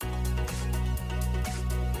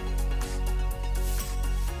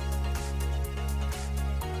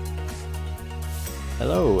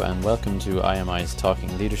Hello and welcome to IMI's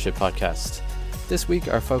Talking Leadership podcast. This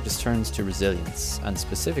week our focus turns to resilience and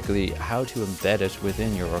specifically how to embed it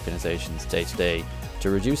within your organization's day-to-day to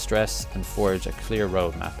reduce stress and forge a clear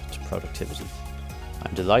roadmap to productivity.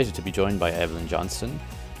 I'm delighted to be joined by Evelyn Johnston,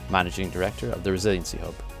 Managing Director of the Resiliency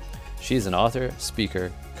Hub. She is an author,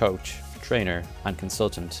 speaker, coach, trainer and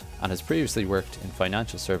consultant and has previously worked in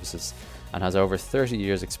financial services and has over 30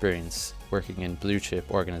 years experience working in blue chip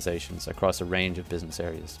organizations across a range of business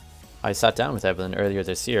areas. I sat down with Evelyn earlier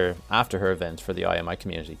this year after her event for the IMI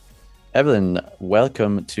community. Evelyn,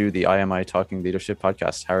 welcome to the IMI Talking Leadership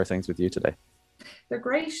podcast. How are things with you today? They're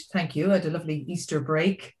great, thank you. I had a lovely Easter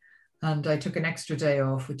break and I took an extra day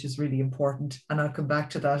off, which is really important. And I'll come back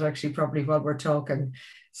to that actually probably while we're talking.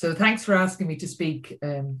 So thanks for asking me to speak,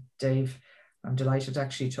 Dave. I'm delighted to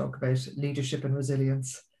actually talk about leadership and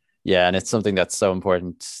resilience. Yeah, and it's something that's so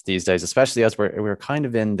important these days, especially as we're kind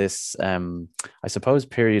of in this, I suppose,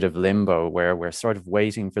 period of limbo where we're sort of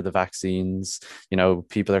waiting for the vaccines. You know,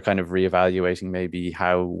 people are kind of reevaluating maybe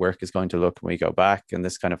how work is going to look when we go back and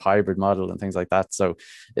this kind of hybrid model and things like that. So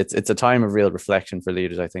it's a time of real reflection for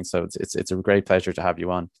leaders, I think. So it's a great pleasure to have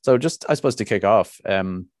you on. So just, I suppose, to kick off,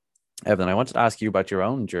 Evelyn, I wanted to ask you about your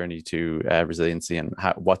own journey to resiliency and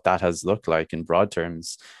what that has looked like in broad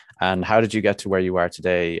terms. And how did you get to where you are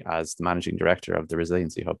today as the Managing Director of the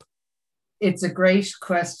Resiliency Hub? It's a great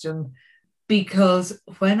question because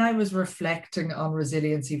when I was reflecting on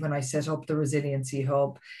resiliency, when I set up the Resiliency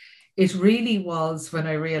Hub, it really was when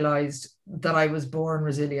I realized that I was born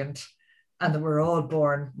resilient and that we're all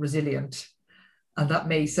born resilient. And that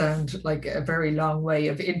may sound like a very long way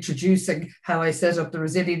of introducing how I set up the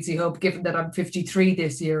Resiliency Hub, given that I'm 53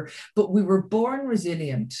 this year, but we were born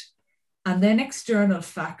resilient. And then external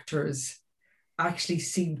factors actually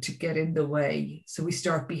seem to get in the way. So we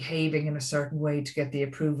start behaving in a certain way to get the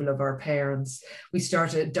approval of our parents. We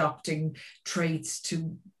start adopting traits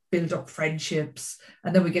to build up friendships.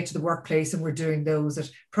 And then we get to the workplace and we're doing those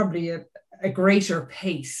at probably a greater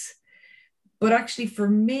pace. But actually for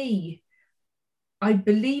me, I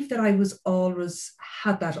believe that I was always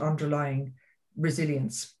had that underlying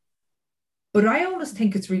resilience. But I always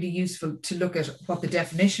think it's really useful to look at what the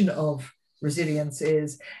definition of resilience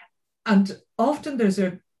is. And often there's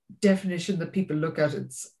a definition that people look at,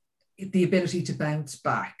 it's the ability to bounce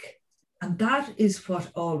back. And that is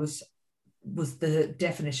what always was the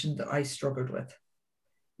definition that I struggled with.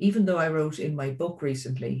 Even though I wrote in my book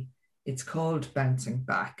recently, it's called Bouncing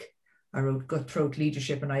Back. I wrote Cutthroat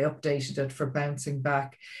Leadership and I updated it for Bouncing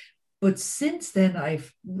Back. But since then,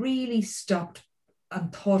 I've really stopped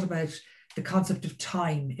and thought about the concept of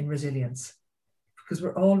time in resilience, because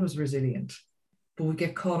we're always resilient, but we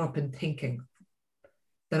get caught up in thinking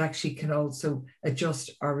that actually can also adjust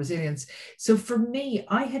our resilience. So for me,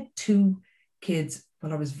 I had two kids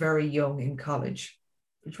when I was very young in college,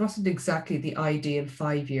 which wasn't exactly the ideal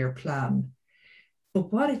 5-year plan.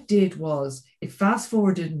 But what it did was it fast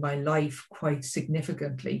forwarded my life quite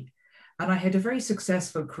significantly. And I had a very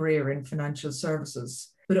successful career in financial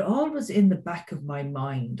services. But always in the back of my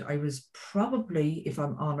mind, I was probably, if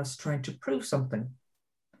I'm honest, trying to prove something,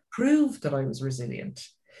 prove that I was resilient.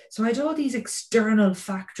 So I had all these external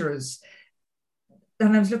factors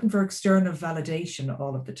and I was looking for external validation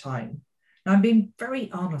all of the time. Now I'm being very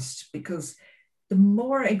honest because the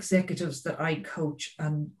more executives that I coach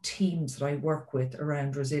and teams that I work with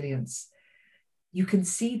around resilience, you can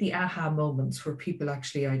see the aha moments where people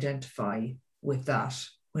actually identify with that.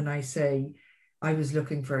 When I say, I was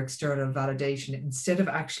looking for external validation instead of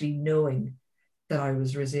actually knowing that I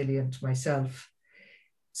was resilient myself.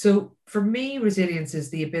 So for me, resilience is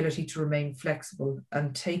the ability to remain flexible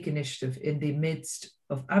and take initiative in the midst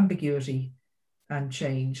of ambiguity and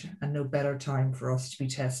change, and no better time for us to be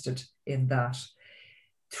tested in that.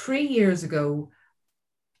 3 years ago,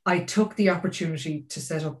 I took the opportunity to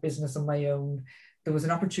set up business on my own. There was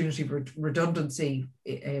an opportunity for redundancy.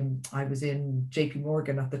 I was in JP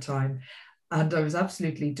Morgan at the time. And I was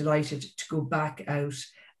absolutely delighted to go back out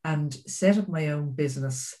and set up my own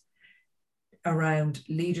business around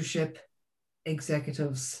leadership,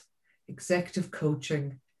 executives, executive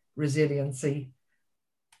coaching, resiliency.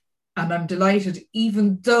 And I'm delighted,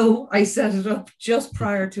 even though I set it up just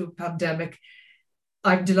prior to a pandemic,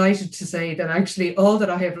 I'm delighted to say that actually all that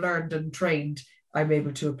I have learned and trained, I'm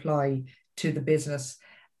able to apply to the business.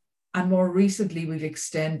 And more recently, we've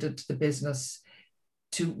extended the business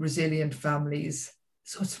to resilient families.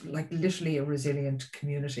 So it's like literally a resilient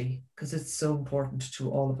community because it's so important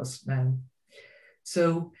to all of us now.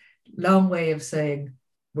 So long way of saying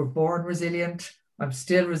we're born resilient. I'm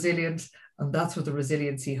still resilient. And that's what the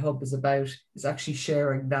Resiliency Hub is about, is actually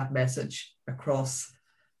sharing that message across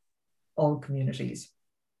all communities.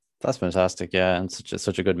 That's fantastic. Yeah. And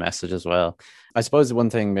such a good message as well. I suppose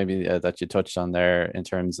one thing maybe that you touched on there in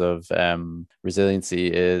terms of resiliency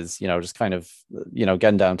is, just kind of,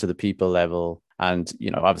 getting down to the people level. And,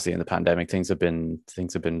 obviously in the pandemic, things have been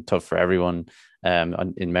tough for everyone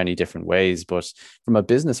in many different ways. But from a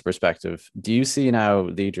business perspective, do you see now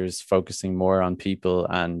leaders focusing more on people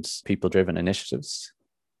and people-driven initiatives?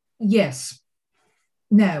 Yes.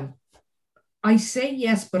 Now, I say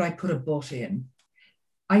yes, but I put a but in.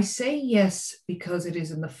 I say yes because it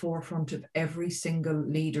is in the forefront of every single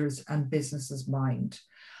leader's and business's mind.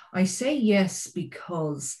 I say yes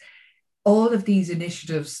because all of these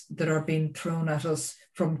initiatives that are being thrown at us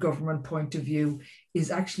from government point of view is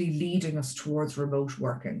actually leading us towards remote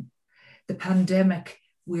working. The pandemic,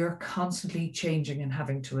 we are constantly changing and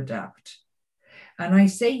having to adapt. And I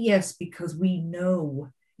say yes because we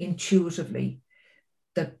know intuitively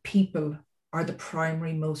that people are the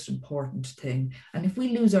primary most important thing. And if we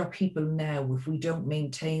lose our people now, if we don't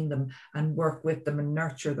maintain them and work with them and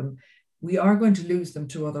nurture them, we are going to lose them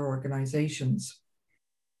to other organizations.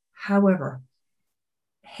 However,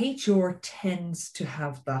 HR tends to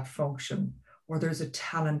have that function, or there's a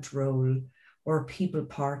talent role or a people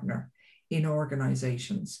partner in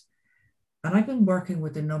organizations. And I've been working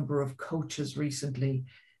with a number of coaches recently,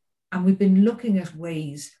 and we've been looking at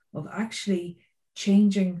ways of actually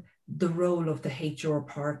changing the role of the HR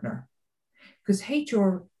partner, because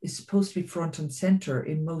HR is supposed to be front and center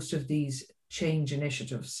in most of these change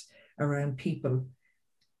initiatives around people.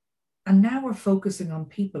 And now we're focusing on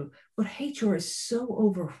people, but HR is so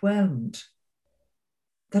overwhelmed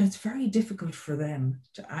that it's very difficult for them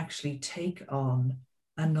to actually take on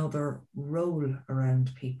another role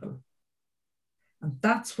around people. And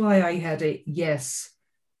that's why I had a yes,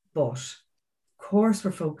 but of course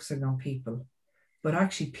we're focusing on people. But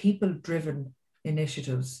actually, people-driven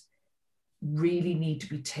initiatives really need to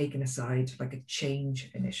be taken aside, like a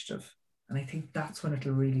change initiative. And I think that's when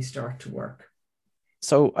it'll really start to work.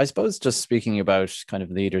 So I suppose just speaking about kind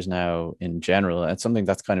of leaders now in general, it's something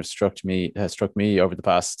that's kind of struck me over the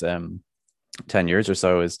past 10 years or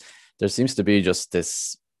so, is there seems to be just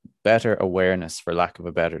this better awareness, for lack of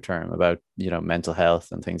a better term, about, mental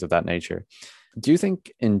health and things of that nature. Do you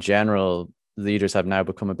think in general leaders have now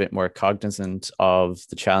become a bit more cognizant of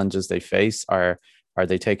the challenges they face? Are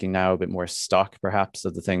they taking now a bit more stock perhaps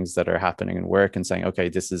of the things that are happening in work and saying, okay,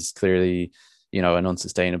 this is clearly, an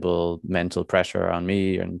unsustainable mental pressure on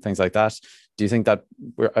me and things like that? Do you think that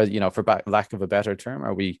we're, for lack of a better term,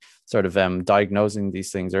 are we sort of diagnosing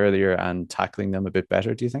these things earlier and tackling them a bit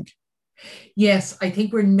better, do you think? Yes, I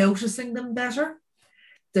think we're noticing them better.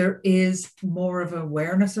 There is more of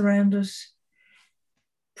awareness around it.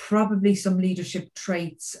 Probably some leadership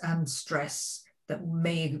traits and stress that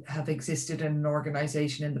may have existed in an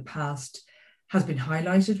organization in the past has been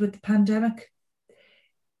highlighted with the pandemic.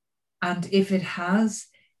 And if it has,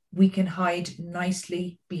 we can hide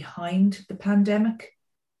nicely behind the pandemic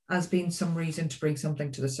as being some reason to bring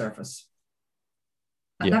something to the surface.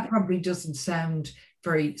 And that probably doesn't sound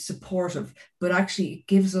very supportive, but actually it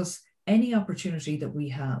gives us any opportunity that we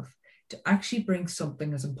have to actually bring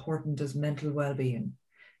something as important as mental well-being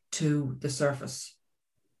to the surface,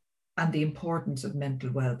 and the importance of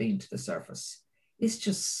mental well-being to the surface is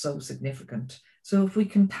just so significant. So if we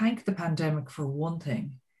can thank the pandemic for one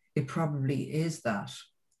thing, it probably is that.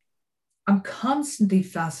 I'm constantly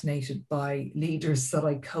fascinated by leaders that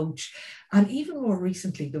I coach. And even more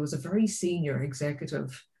recently, there was a very senior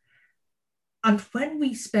executive. And when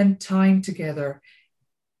we spent time together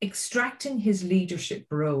extracting his leadership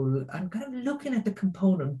role and kind of looking at the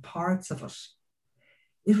component parts of it,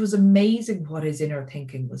 it was amazing what his inner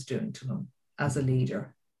thinking was doing to him as a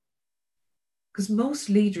leader. Because most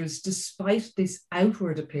leaders, despite this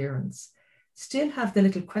outward appearance, still have the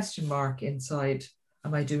little question mark inside,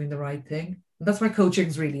 am I doing the right thing? And that's why coaching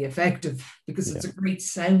is really effective, because it's a great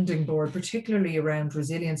sounding board, particularly around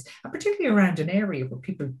resilience, and particularly around an area where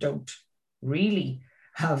people don't really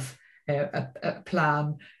have a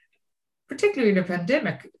plan, particularly in a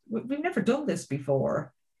pandemic. We've never done this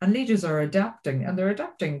before. And leaders are adapting, and they're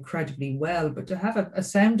adapting incredibly well. But to have a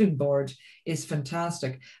sounding board is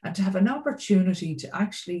fantastic. And to have an opportunity to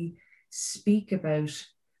actually speak about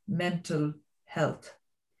mental health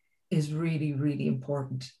is really, really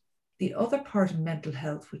important. The other part of mental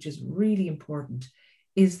health, which is really important,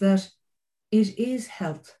 is that it is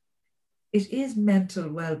health. It is mental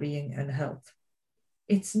well-being and health.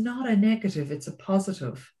 It's not a negative, it's a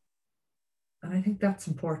positive. And I think that's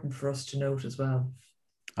important for us to note as well.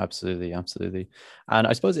 Absolutely, absolutely. And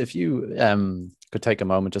I suppose if you could take a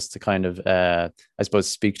moment just to kind of, I suppose,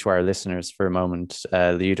 speak to our listeners for a moment,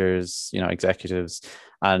 leaders, executives,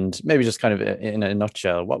 and maybe just kind of in a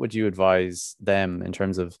nutshell, what would you advise them in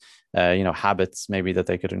terms of, habits maybe that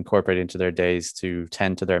they could incorporate into their days to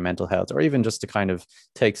tend to their mental health, or even just to kind of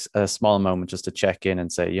take a small moment just to check in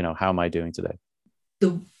and say, how am I doing today?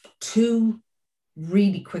 The two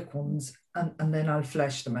really quick ones, and then I'll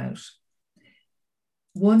flesh them out.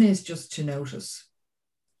 One is just to notice.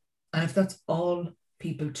 And if that's all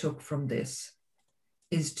people took from this,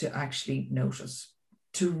 is to actually notice,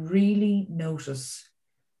 to really notice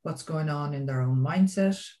what's going on in their own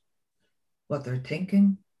mindset, what they're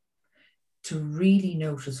thinking, to really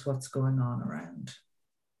notice what's going around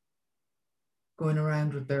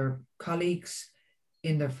with their colleagues,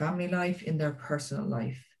 in their family life, in their personal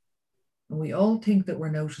life. And we all think that we're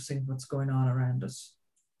noticing what's going on around us.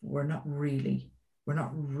 We're not really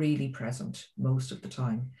present most of the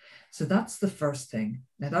time. So that's the first thing.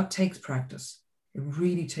 Now that takes practice. It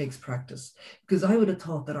really takes practice, because I would have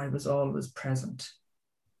thought that I was always present,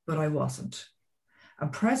 but I wasn't.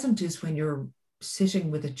 And present is when you're sitting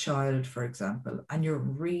with a child, for example, and you're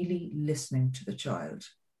really listening to the child,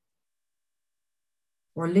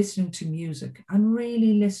 or listening to music and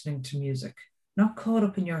really listening to music, not caught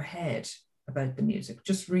up in your head about the music,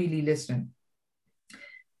 just really listening.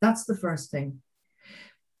 That's the first thing.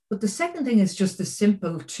 But the second thing is just the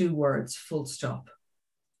simple 2 words, full stop.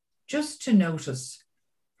 Just to notice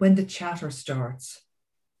when the chatter starts.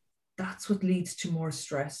 That's what leads to more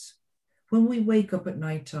stress. When we wake up at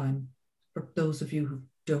nighttime, for those of you who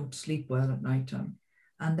don't sleep well at nighttime,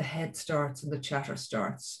 and the head starts and the chatter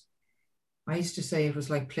starts. I used to say it was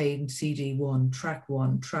like playing CD 1, track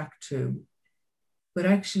 2. But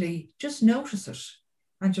actually just notice it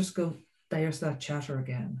and just go, there's that chatter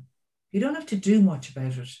again. You don't have to do much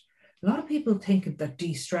about it. A lot of people think that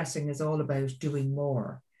de-stressing is all about doing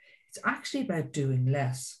more. It's actually about doing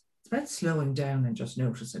less. It's about slowing down and just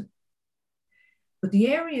noticing. But the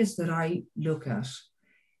areas that I look at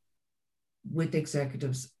with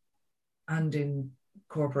executives and in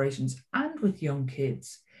corporations and with young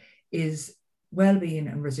kids is well-being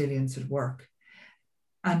and resilience at work.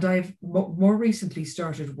 And I've more recently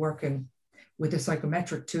started working with a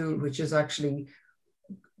psychometric tool, which is actually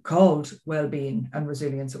called Well-being and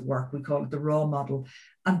Resilience at Work. We call it the RAW model.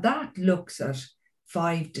 And that looks at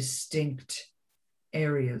 5 distinct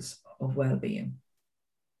areas of well-being.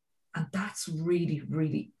 And that's really,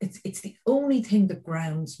 really, it's the only thing that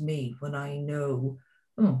grounds me when I know,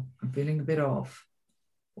 I'm feeling a bit off.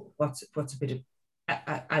 What's a bit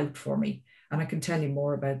out for me? And I can tell you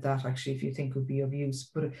more about that actually if you think would be of use.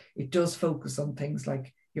 But it does focus on things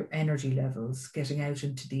like your energy levels, getting out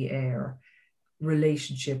into the air,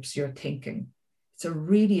 relationships, your thinking. It's a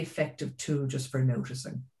really effective tool just for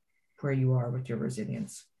noticing where you are with your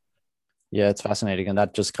resilience. Yeah, it's fascinating. And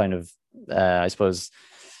that just kind of, I suppose,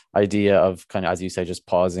 idea of kind of, as you say, just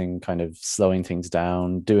pausing, kind of slowing things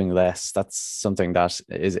down, doing less. That's something that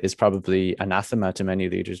is probably anathema to many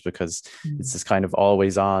leaders, because it's this kind of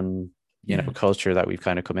always on, culture that we've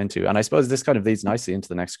kind of come into. And I suppose this kind of leads nicely into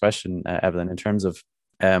the next question, Evelyn, in terms of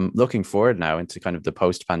looking forward now into kind of the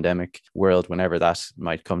post-pandemic world, whenever that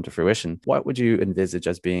might come to fruition. What would you envisage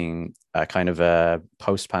as being a kind of a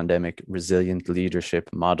post-pandemic resilient leadership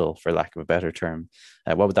model, for lack of a better term?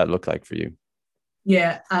 What would that look like for you?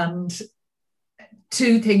 Yeah, and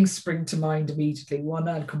 2 things spring to mind immediately. One,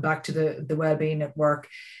 I'll come back to the well-being at work,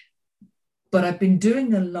 but I've been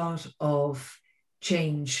doing a lot of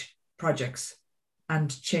change projects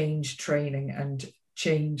and change training and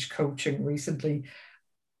change coaching recently.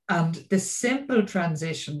 And the simple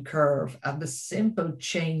transition curve and the simple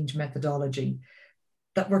change methodology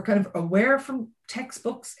that we're kind of aware from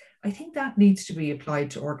textbooks, I think that needs to be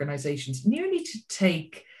applied to organizations, nearly to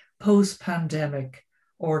take post-pandemic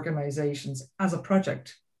organizations as a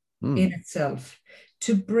project in itself,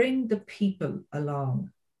 to bring the people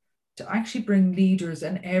along, to actually bring leaders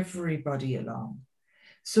and everybody along,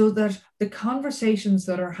 so that the conversations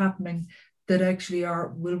that are happening that actually are,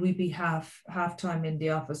 will we be half time in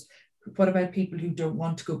the office? What about people who don't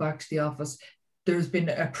want to go back to the office? There's been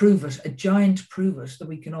a giant prove it that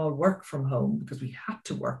we can all work from home, because we had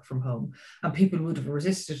to work from home, and people would have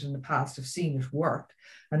resisted in the past, have seen it work.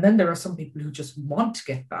 And then there are some people who just want to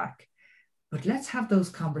get back. But let's have those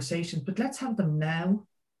conversations, but let's have them now.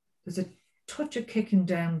 There's a touch of kicking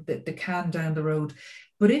down the can down the road.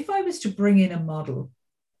 But if I was to bring in a model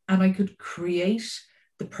and I could create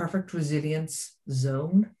the perfect resilience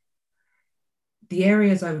zone, the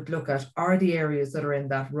areas I would look at are the areas that are in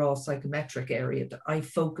that raw psychometric area that I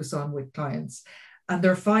focus on with clients. And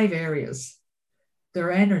there are 5 areas: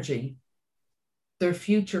 their energy, their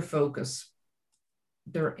future focus,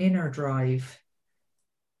 their inner drive,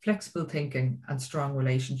 flexible thinking, and strong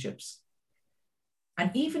relationships. And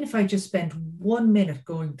even if I just spent 1 minute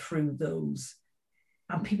going through those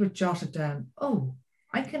and people jot it down, oh,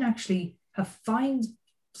 I can actually have 5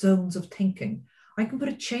 zones of thinking. I can put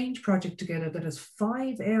a change project together that has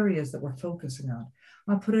 5 areas that we're focusing on.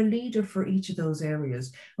 I'll put a leader for each of those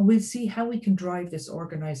areas, and we'll see how we can drive this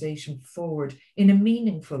organization forward in a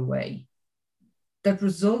meaningful way that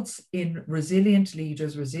results in resilient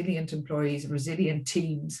leaders, resilient employees, resilient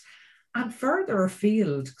teams, and further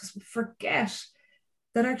afield, because we forget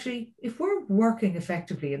that actually, if we're working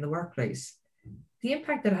effectively in the workplace, the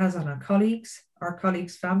impact that it has on our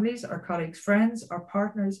colleagues' families, our colleagues' friends, our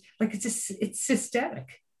partners, like it's systemic.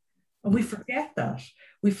 And we forget that.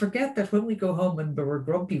 We forget that when we go home and we're a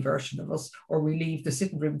grumpy version of us, or we leave the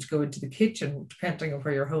sitting room to go into the kitchen, depending on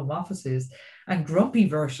where your home office is, and grumpy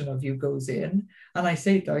version of you goes in, and I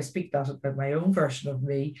speak that about my own version of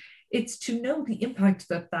me, it's to know the impact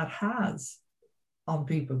that that has on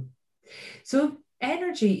people. So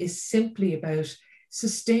energy is simply about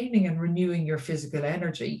sustaining and renewing your physical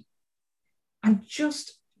energy, and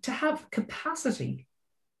just to have capacity.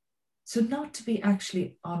 So not to be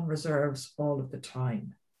actually on reserves all of the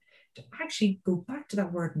time. To actually go back to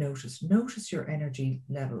that word notice your energy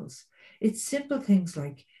levels. It's simple things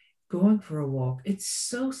like going for a walk. It's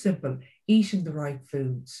so simple, eating the right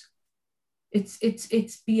foods.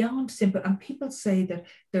 It's beyond simple. And people say that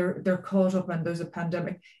they're caught up and there's a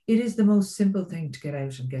pandemic. It is the most simple thing to get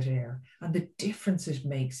out and get air. And the difference it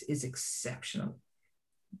makes is exceptional.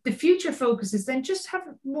 The future focus is then just have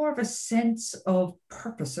more of a sense of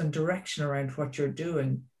purpose and direction around what you're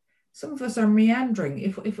doing. Some of us are meandering.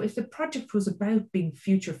 If the project was about being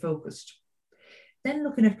future focused, then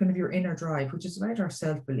looking at kind of your inner drive, which is about our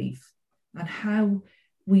self-belief and how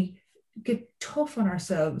we get tough on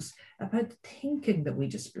ourselves about the thinking that we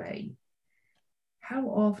display. How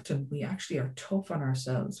often we actually are tough on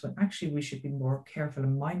ourselves when actually we should be more careful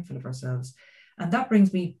and mindful of ourselves. And that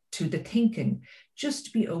brings me to the thinking, just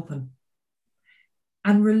to be open.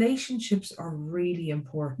 And relationships are really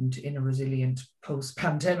important in a resilient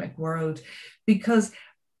post-pandemic world, because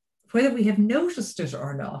whether we have noticed it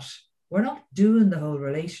or not, we're not doing the whole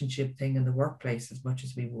relationship thing in the workplace as much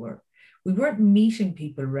as we were. We weren't meeting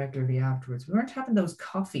people regularly afterwards. We weren't having those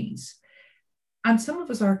coffees. And some of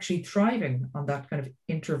us are actually thriving on that kind of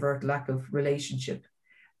introvert lack of relationship.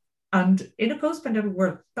 And in a post-pandemic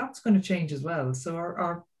world, that's going to change as well. So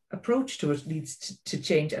our approach to it needs to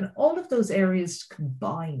change. And all of those areas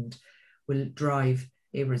combined will drive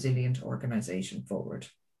a resilient organization forward.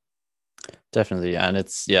 Definitely. And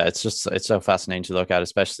it's so fascinating to look at,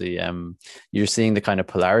 especially you're seeing the kind of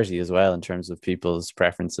polarity as well in terms of people's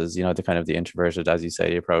preferences, the kind of the introverted, as you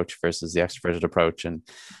say, approach versus the extroverted approach, and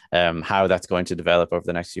how that's going to develop over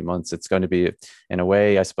the next few months. It's going to be, in a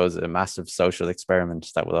way, I suppose, a massive social experiment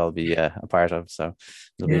that we'll all be a part of. So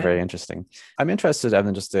it'll be very interesting. I'm interested,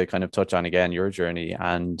 Evelyn, just to kind of touch on again your journey.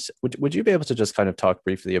 And would you be able to just kind of talk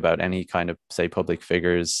briefly about any kind of, say, public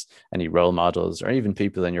figures, any role models, or even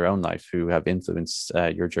people in your own life who have influenced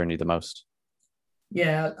your journey the most?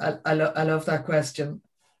 Yeah, I love that question,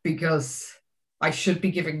 because I should be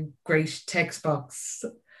giving great textbook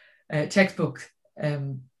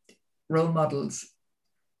role models.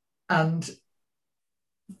 And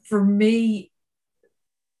for me,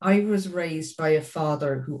 I was raised by a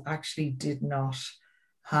father who actually did not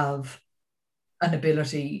have an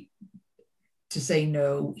ability to say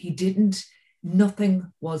no. He didn't.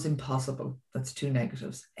 Nothing was impossible. That's 2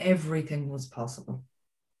 negatives. Everything was possible.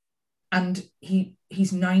 And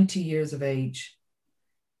he's 90 years of age.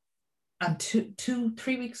 And 3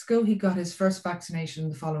 weeks ago, he got his first vaccination.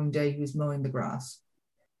 The following day, he was mowing the grass.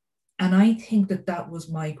 And I think that was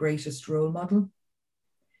my greatest role model,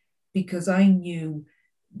 because I knew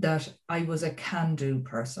that I was a can-do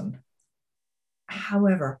person.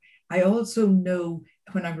 However, I also know,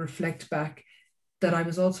 when I reflect back, that I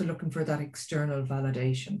was also looking for that external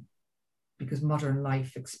validation, because modern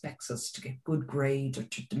life expects us to get good grades, or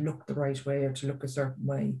to look the right way, or to look a certain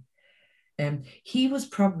way. He was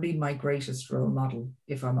probably my greatest role model,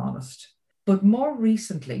 if I'm honest. But more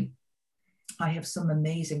recently, I have some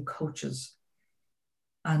amazing coaches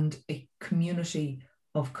and a community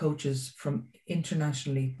of coaches from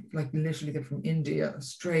internationally, like literally they're from India,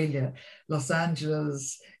 Australia, Los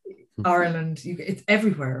Angeles, Ireland, it's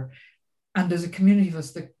everywhere. And there's a community of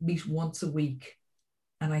us that meet once a week.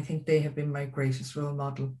 And I think they have been my greatest role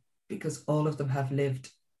model, because all of them have lived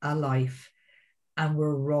a life and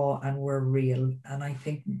we're raw and we're real. And I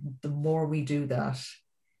think the more we do that,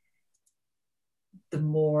 the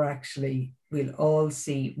more actually we'll all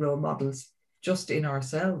see role models just in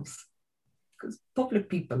ourselves, because public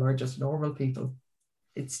people are just normal people.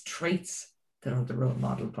 It's traits that are the role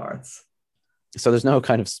model parts. So there's no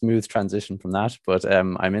kind of smooth transition from that, but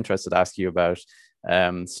I'm interested to ask you about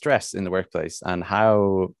stress in the workplace and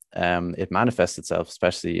how it manifests itself,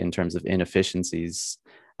 especially in terms of inefficiencies.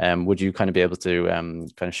 Would you kind of be able to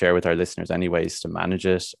kind of share with our listeners any ways to manage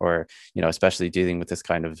it, or, you know, especially dealing with this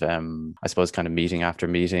kind of, I suppose, kind of meeting after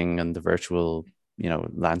meeting and the virtual, you know,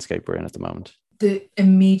 landscape we're in at the moment? The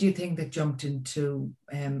immediate thing that jumped into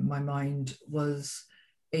my mind was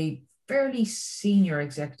a fairly senior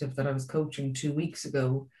executive that I was coaching 2 weeks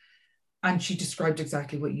ago. And she described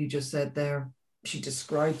exactly what you just said there. She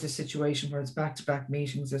described the situation where it's back-to-back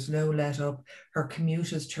meetings, there's no let up. Her commute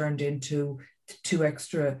has turned into 2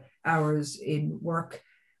 extra hours in work,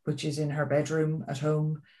 which is in her bedroom at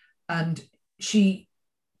home. And she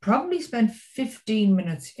probably spent 15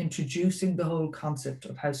 minutes introducing the whole concept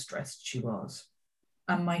of how stressed she was.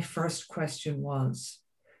 And my first question was,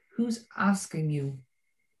 who's asking you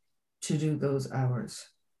to do those hours?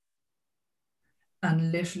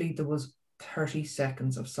 And literally there was 30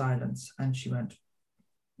 seconds of silence. And she went,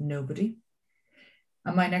 nobody.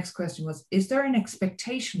 And my next question was, is there an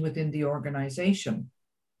expectation within the organization?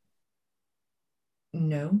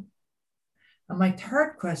 No. And my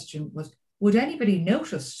third question was, would anybody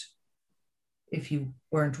notice if you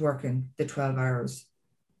weren't working the 12 hours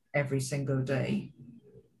every single day?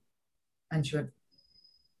 And she went,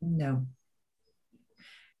 no.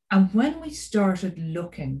 And when we started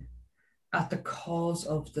looking at the cause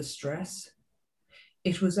of the stress,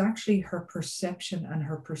 it was actually her perception and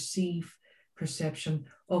her perceived perception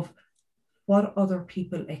of what other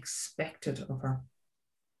people expected of her.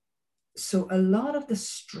 So a lot of the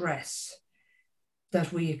stress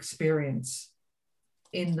that we experience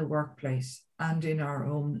in the workplace and in our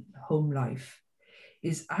own home life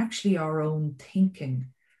is actually our own thinking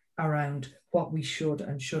around what we should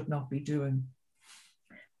and should not be doing.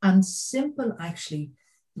 And simple actually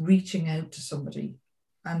reaching out to somebody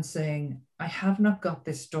and saying, I have not got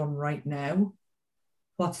this done right now.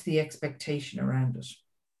 What's the expectation around it?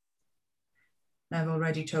 Now, I've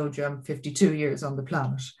already told you I'm 52 years on the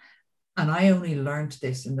planet, and I only learned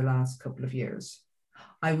this in the last couple of years.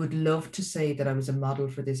 I would love to say that I was a model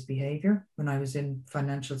for this behavior when I was in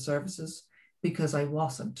financial services, because I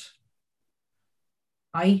wasn't.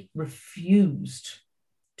 I refused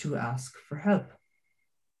to ask for help.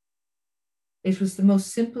 It was the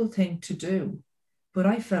most simple thing to do, but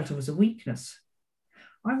I felt it was a weakness.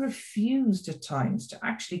 I refused at times to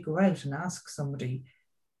actually go out and ask somebody,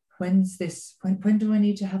 when do I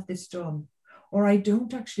need to have this done? Or I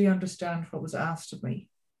don't actually understand what was asked of me.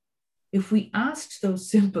 If we asked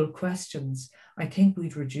those simple questions, I think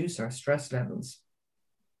we'd reduce our stress levels.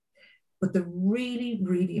 But the really,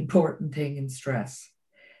 really important thing in stress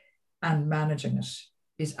and managing it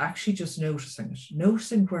is actually just noticing it,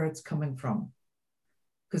 noticing where it's coming from.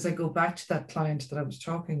 Because I go back to that client that I was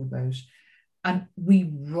talking about, and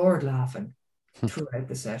we roared laughing throughout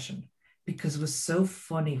the session, because it was so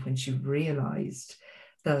funny when she realized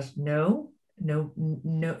that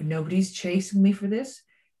nobody's chasing me for this.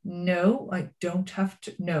 No, I don't have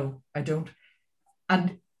to. No, I don't.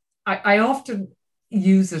 And I often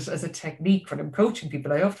use it as a technique when I'm coaching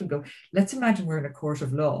people. I often go, let's imagine we're in a court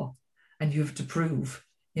of law and you have to prove,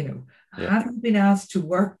 have you been asked to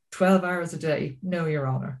work 12 hours a day? No, Your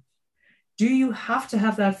Honor. Do you have to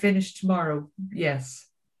have that finished tomorrow? Yes.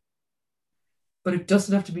 But it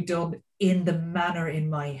doesn't have to be done in the manner in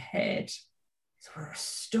my head. So we're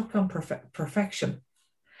stuck on perfection.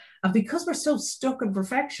 And because we're so stuck on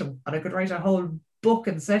perfection, and I could write a whole book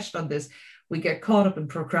and session on this, we get caught up in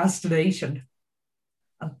procrastination.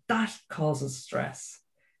 And that causes stress.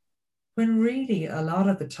 When really, a lot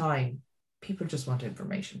of the time, people just want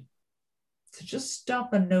information. So just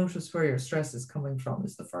stop and notice where your stress is coming from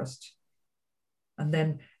is the first. And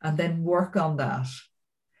then work on that.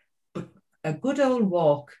 But a good old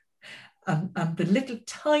walk and the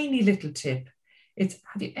tiny little tip,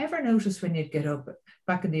 have you ever noticed when you'd get up,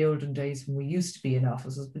 back in the olden days when we used to be in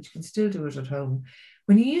offices, but you can still do it at home,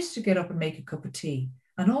 when you used to get up and make a cup of tea,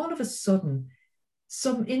 and all of a sudden,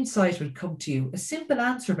 some insight would come to you, a simple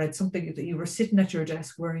answer about something that you were sitting at your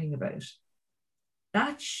desk worrying about.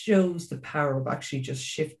 That shows the power of actually just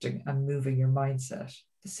shifting and moving your mindset.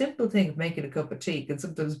 The simple thing of making a cup of tea can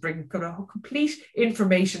sometimes bring a complete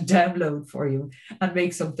information download for you and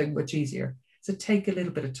make something much easier. So take a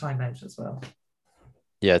little bit of time out as well.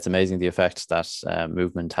 Yeah, it's amazing the effect that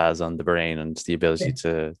movement has on the brain and the ability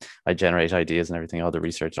to generate ideas and everything. All the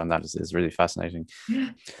research on that is really fascinating.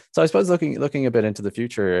 Yeah. So I suppose looking a bit into the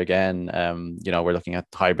future again, we're looking at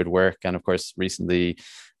hybrid work, and of course, recently,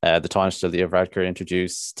 the Tánaiste Leo Varadkar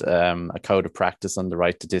introduced a code of practice on the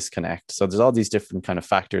right to disconnect. So there's all these different kind of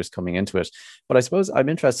factors coming into it. But I suppose I'm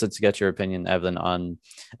interested to get your opinion, Evelyn, on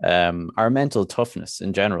our mental toughness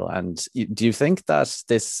in general. And do you think that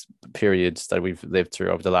this period that we've lived through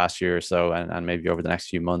over the last year or so, and maybe over the next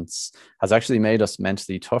few months, has actually made us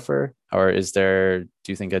mentally tougher? Or is there, do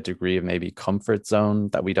you think, a degree of maybe comfort zone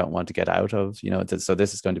that we don't want to get out of? So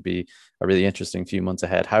this is going to be a really interesting few months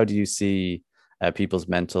ahead. How do you see people's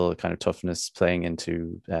mental kind of toughness playing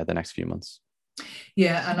into the next few months?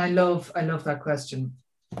 Yeah, and I love that question.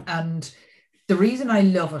 And the reason I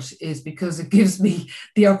love it is because it gives me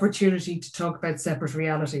the opportunity to talk about separate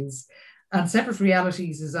realities. And separate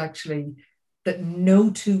realities is actually that no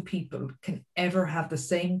two people can ever have the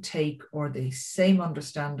same take or the same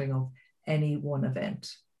understanding of any one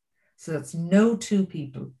event. So that's no two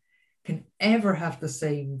people can ever have the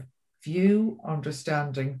same view,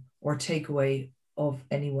 understanding, or takeaway of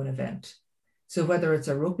any one event. So whether it's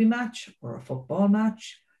a rugby match or a football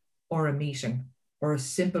match or a meeting or a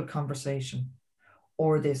simple conversation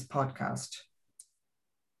or this podcast.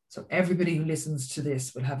 So everybody who listens to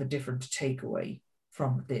this will have a different takeaway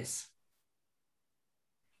from this.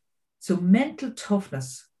 So mental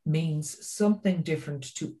toughness means something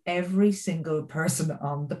different to every single person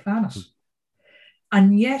on the planet.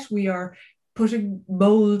 And yet we are putting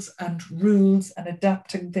molds and rules and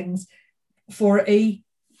adapting things for a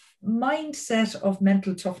mindset of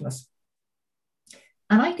mental toughness.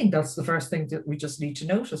 And I think that's the first thing that we just need to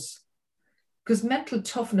notice. Because mental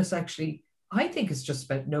toughness actually, I think, is just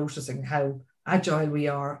about noticing how agile we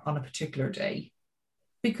are on a particular day.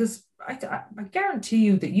 Because I guarantee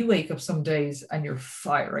you that you wake up some days and you're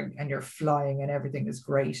firing and you're flying and everything is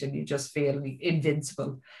great and you just feel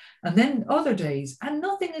invincible. And then other days, and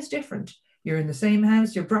nothing is different. You're in the same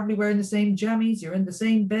house, you're probably wearing the same jammies, you're in the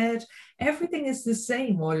same bed. Everything is the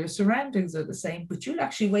same, all your surroundings are the same, but you'll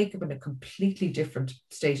actually wake up in a completely different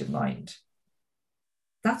state of mind.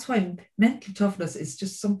 That's why mental toughness is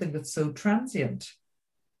just something that's so transient.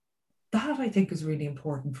 That, I think, is really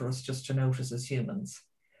important for us just to notice as humans.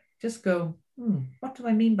 Just go, what do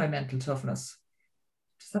I mean by mental toughness?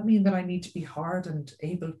 Does that mean that I need to be hard and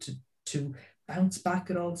able to bounce back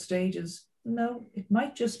at all stages? No, it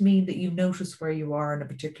might just mean that you notice where you are in a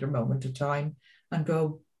particular moment of time and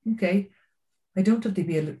go, okay, I don't have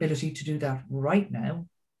the ability to do that right now,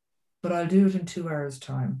 but I'll do it in 2 hours'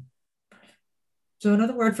 time. So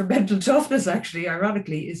another word for mental toughness, actually,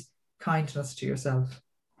 ironically, is kindness to yourself.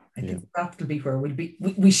 I think that'll be where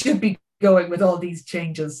we should be going with all these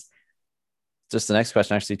changes. Just the next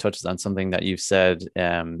question actually touches on something that you've said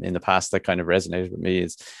in the past that kind of resonated with me,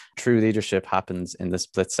 is true leadership happens in the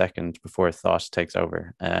split second before thought takes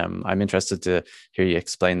over. I'm interested to hear you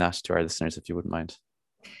explain that to our listeners, if you wouldn't mind.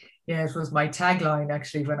 Yeah, it was my tagline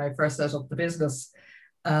actually when I first set up the business.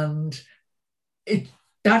 And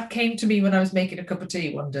that came to me when I was making a cup of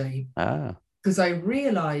tea one day. Because I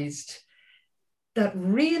realized that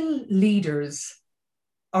real leaders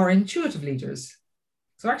are intuitive leaders.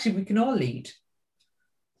 So actually we can all lead.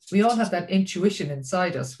 We all have that intuition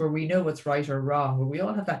inside us where we know what's right or wrong, where we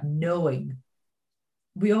all have that knowing.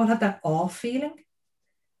 We all have that awe feeling.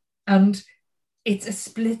 And it's a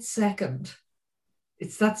split second.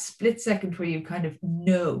 It's that split second where you kind of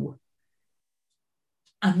know.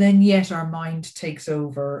 And then yet our mind takes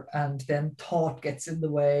over and then thought gets in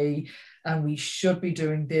the way and we should be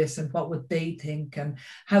doing this and what would they think and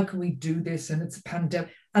how can we do this and it's a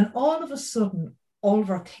pandemic. And all of a sudden, all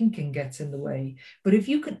of our thinking gets in the way. But if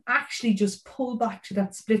you can actually just pull back to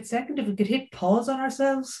that split second, if we could hit pause on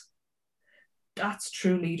ourselves, that's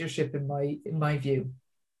true leadership in my view.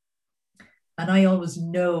 And I always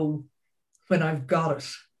know when I've got it.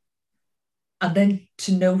 And then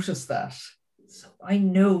to notice that. So I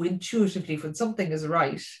know intuitively when something is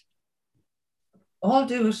right, I'll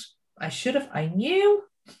do it. I knew.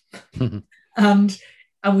 and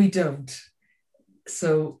we don't.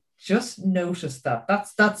 So just notice that.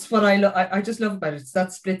 That's what I just love about it. It's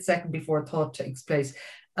that split second before thought takes place.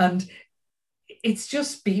 And it's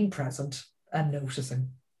just being present and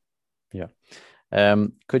noticing. Yeah.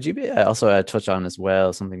 Could you also touch on as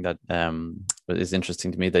well something that is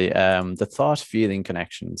interesting to me. The thought feeling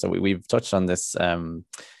connection. So we've touched on this, kind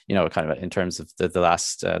of in terms of the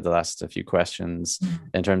last few questions,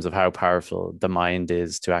 in terms of how powerful the mind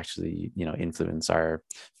is to actually, influence our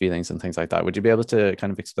feelings and things like that. Would you be able to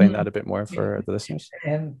kind of explain that a bit more for the listeners?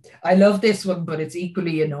 I love this one, but it's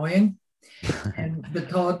equally annoying. And the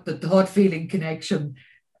thought feeling connection,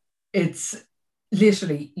 it's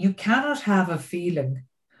literally, you cannot have a feeling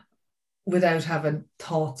without having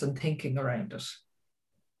thoughts and thinking around it.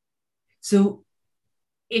 So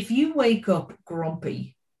if you wake up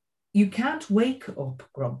grumpy, you can't wake up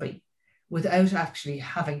grumpy without actually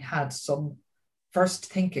having had some first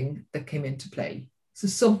thinking that came into play. So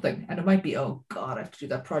something, and it might be, oh God, I have to do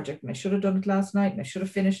that project and I should have done it last night and I should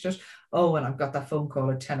have finished it. Oh, and I've got that phone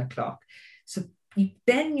call at 10 o'clock. So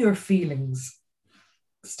then your feelings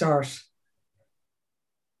start,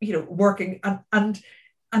 working,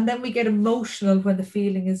 and then we get emotional when the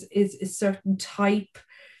feeling is certain type.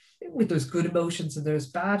 There's good emotions and there's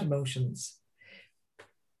bad emotions.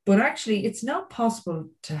 But actually, it's not possible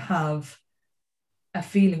to have a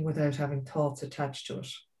feeling without having thoughts attached to it.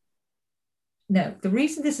 Now, the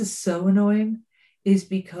reason this is so annoying is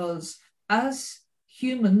because as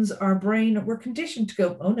humans, our brain, we're conditioned to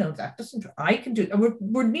go, oh no, that doesn't, I can do it. And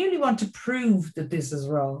we nearly want to prove that this is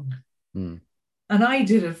wrong. And I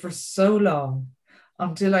did it for so long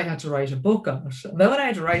until I had to write a book on it. And then when I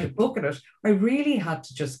had to write a book on it, I really had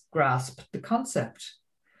to just grasp the concept.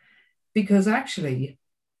 Because actually,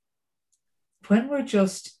 when we're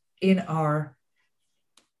just in our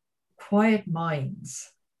quiet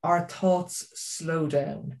minds, our thoughts slow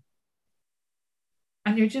down.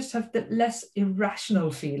 And you just have the less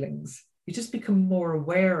irrational feelings. You just become more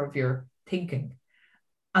aware of your thinking.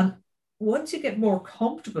 And once you get more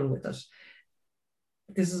comfortable with it,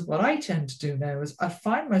 this is what I tend to do now, is I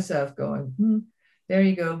find myself going, there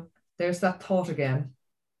you go. There's that thought again.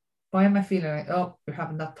 Why am I feeling like, oh, you're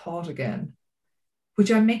having that thought again?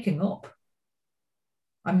 Which I'm making up.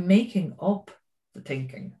 I'm making up the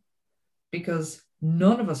thinking because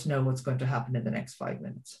none of us know what's going to happen in the next 5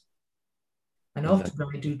 minutes. And often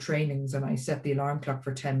when I do trainings and I set the alarm clock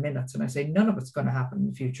for 10 minutes and I say, none of it's going to happen in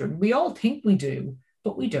the future. And we all think we do,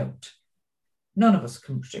 but we don't. None of us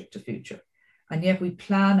can predict the future. And yet we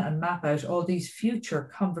plan and map out all these future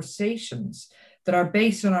conversations that are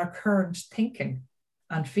based on our current thinking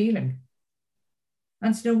and feeling.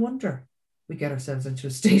 And it's no wonder we get ourselves into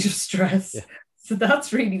a state of stress. Yeah. So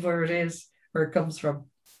that's really where it is, where it comes from.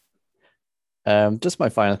 Just my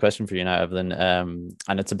final question for you now, Evelyn,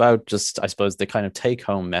 and it's about just, I suppose, the kind of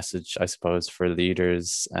take-home message, I suppose, for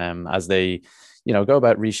leaders as they, go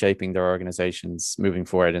about reshaping their organizations moving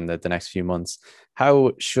forward in the next few months.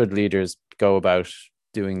 How should leaders go about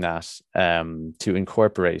doing that to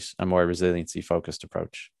incorporate a more resiliency-focused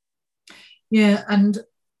approach? Yeah, and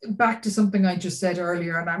back to something I just said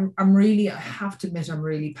earlier, and I have to admit, I'm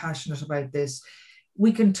really passionate about this.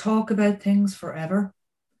 We can talk about things forever.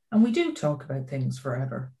 And we do talk about things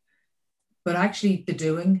forever, but actually the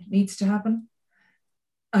doing needs to happen.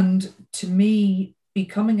 And to me,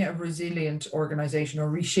 becoming a resilient organization or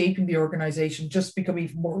reshaping the organization, just become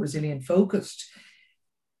even more resilient focused,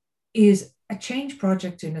 is a change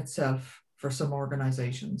project in itself for some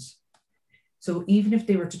organizations. So even if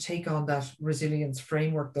they were to take on that resilience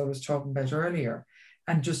framework that I was talking about earlier,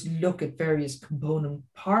 and just look at various component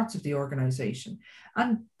parts of the organization.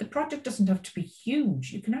 And the project doesn't have to be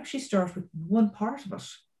huge. You can actually start with one part of it.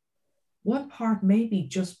 One part maybe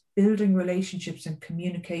just building relationships and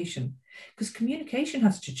communication, because communication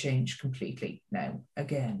has to change completely now,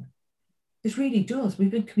 again. It really does.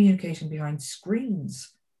 We've been communicating behind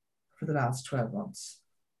screens for the last 12 months.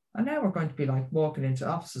 And now we're going to be like walking into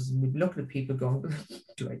offices and we've looked at people going,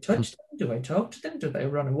 do I touch them? Do I talk to them? Do they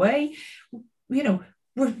run away?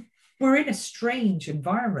 We're in a strange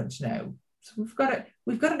environment now. So we've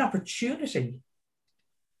got an opportunity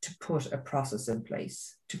to put a process in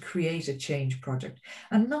place, to create a change project,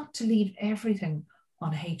 and not to leave everything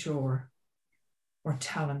on HR or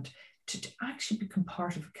talent, to actually become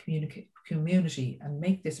part of a community and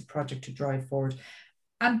make this a project to drive forward,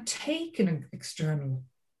 and take an external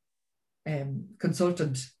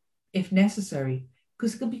consultant if necessary,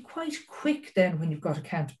 because it can be quite quick then when you've got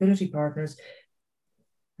accountability partners.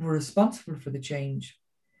 We're responsible for the change.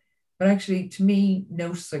 But actually, to me,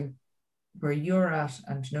 noticing where you're at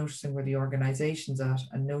and noticing where the organization's at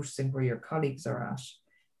and noticing where your colleagues are at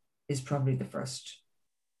is probably the first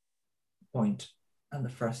point and the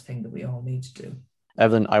first thing that we all need to do.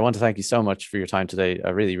 Evelyn, I want to thank you so much for your time today.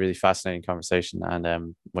 A really, really fascinating conversation,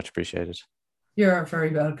 and much appreciated. You're very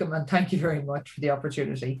welcome, and thank you very much for the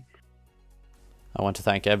opportunity. I want to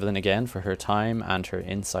thank Evelyn again for her time and her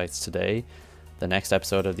insights today. The next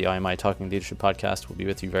episode of the IMI Talking Leadership podcast will be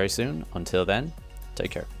with you very soon. Until then,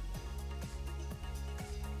 take care.